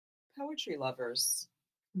Poetry lovers,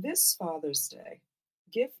 this Father's Day,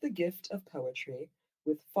 give the gift of poetry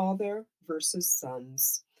with Father versus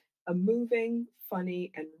Sons, a moving,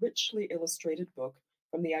 funny, and richly illustrated book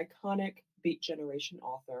from the iconic Beat Generation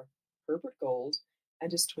author Herbert Gold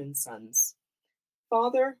and his twin sons.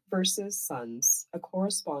 Father versus Sons, a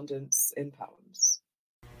correspondence in poems.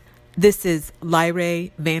 This is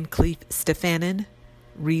Lyrae Van Cleef Stefanen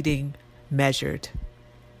reading Measured.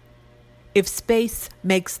 If space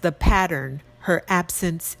makes the pattern, her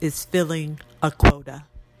absence is filling a quota.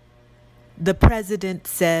 The president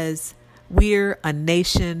says, we're a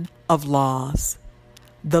nation of laws.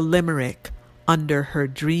 The limerick under her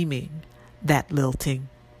dreaming, that lilting.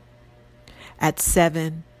 At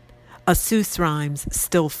 7, a Seuss rhyme's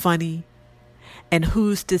still funny, and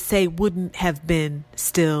who's to say wouldn't have been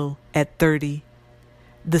still at 30?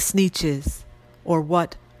 The Sneetches, or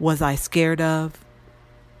what was I scared of?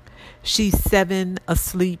 She's 7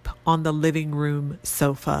 asleep on the living room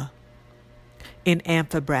sofa. In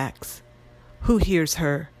amphibrax, who hears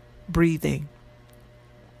her breathing?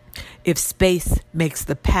 If space makes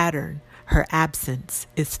the pattern, her absence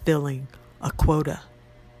is filling a quota.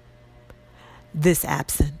 This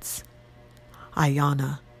absence,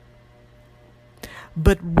 Ayanna.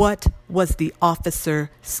 But what was the officer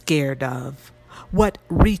scared of? What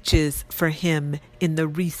reaches for him in the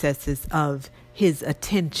recesses of his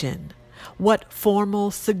attention? What formal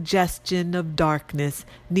suggestion of darkness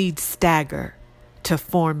needs stagger to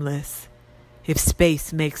formless? If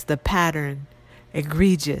space makes the pattern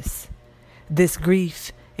egregious, this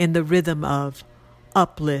grief in the rhythm of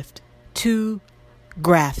uplift too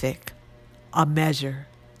graphic, a measure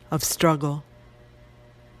of struggle.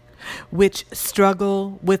 Which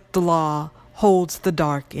struggle with the law holds the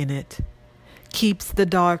dark in it, keeps the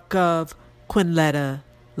dark of Quinletta,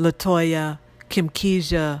 Latoya,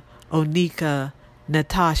 Kimkesia, Onika,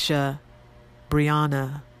 Natasha,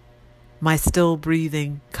 Brianna, my still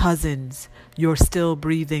breathing cousins, your still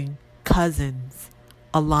breathing cousins,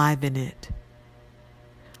 alive in it.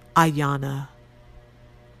 Ayanna,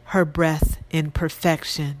 her breath in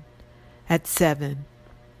perfection, at 7,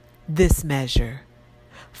 this measure,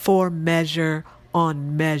 for measure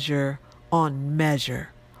on measure on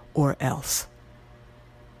measure, or else.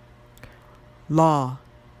 Law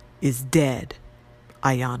is dead,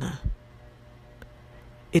 Ayanna.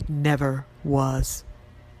 It never was.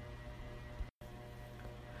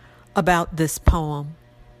 About this poem.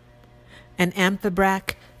 An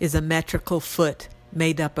amphibrac is a metrical foot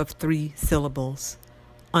made up of 3 syllables: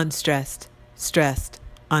 unstressed, stressed,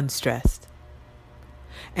 unstressed.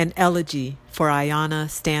 An elegy for Ayanna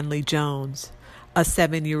Stanley Jones, a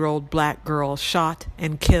 7-year-old black girl shot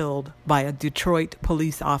and killed by a Detroit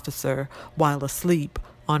police officer while asleep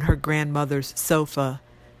on her grandmother's sofa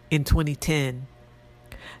in 2010.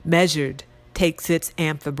 Measured takes its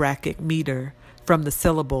amphibrachic meter from the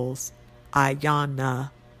syllables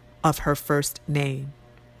Ayanna of her first name.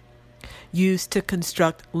 Used to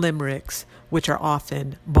construct limericks, which are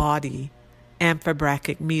often bawdy,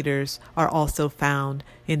 amphibrachic meters are also found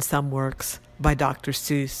in some works by Dr.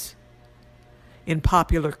 Seuss. In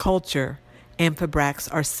popular culture,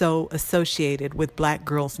 amphibracs are so associated with black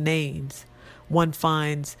girls' names. One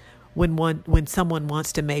finds when someone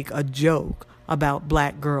wants to make a joke about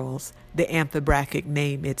black girls, the amphibrachic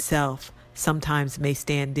name itself sometimes may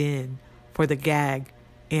stand in for the gag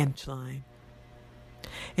punchline.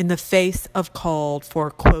 In the face of called for,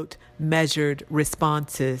 quote, measured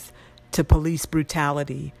responses to police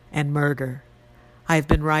brutality and murder, I have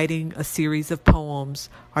been writing a series of poems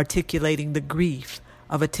articulating the grief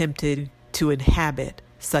of attempting to inhabit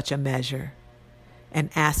such a measure and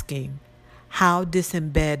asking how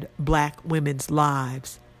disembed black women's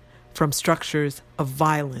lives from structures of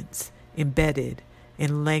violence embedded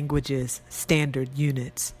in language's standard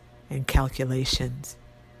units and calculations.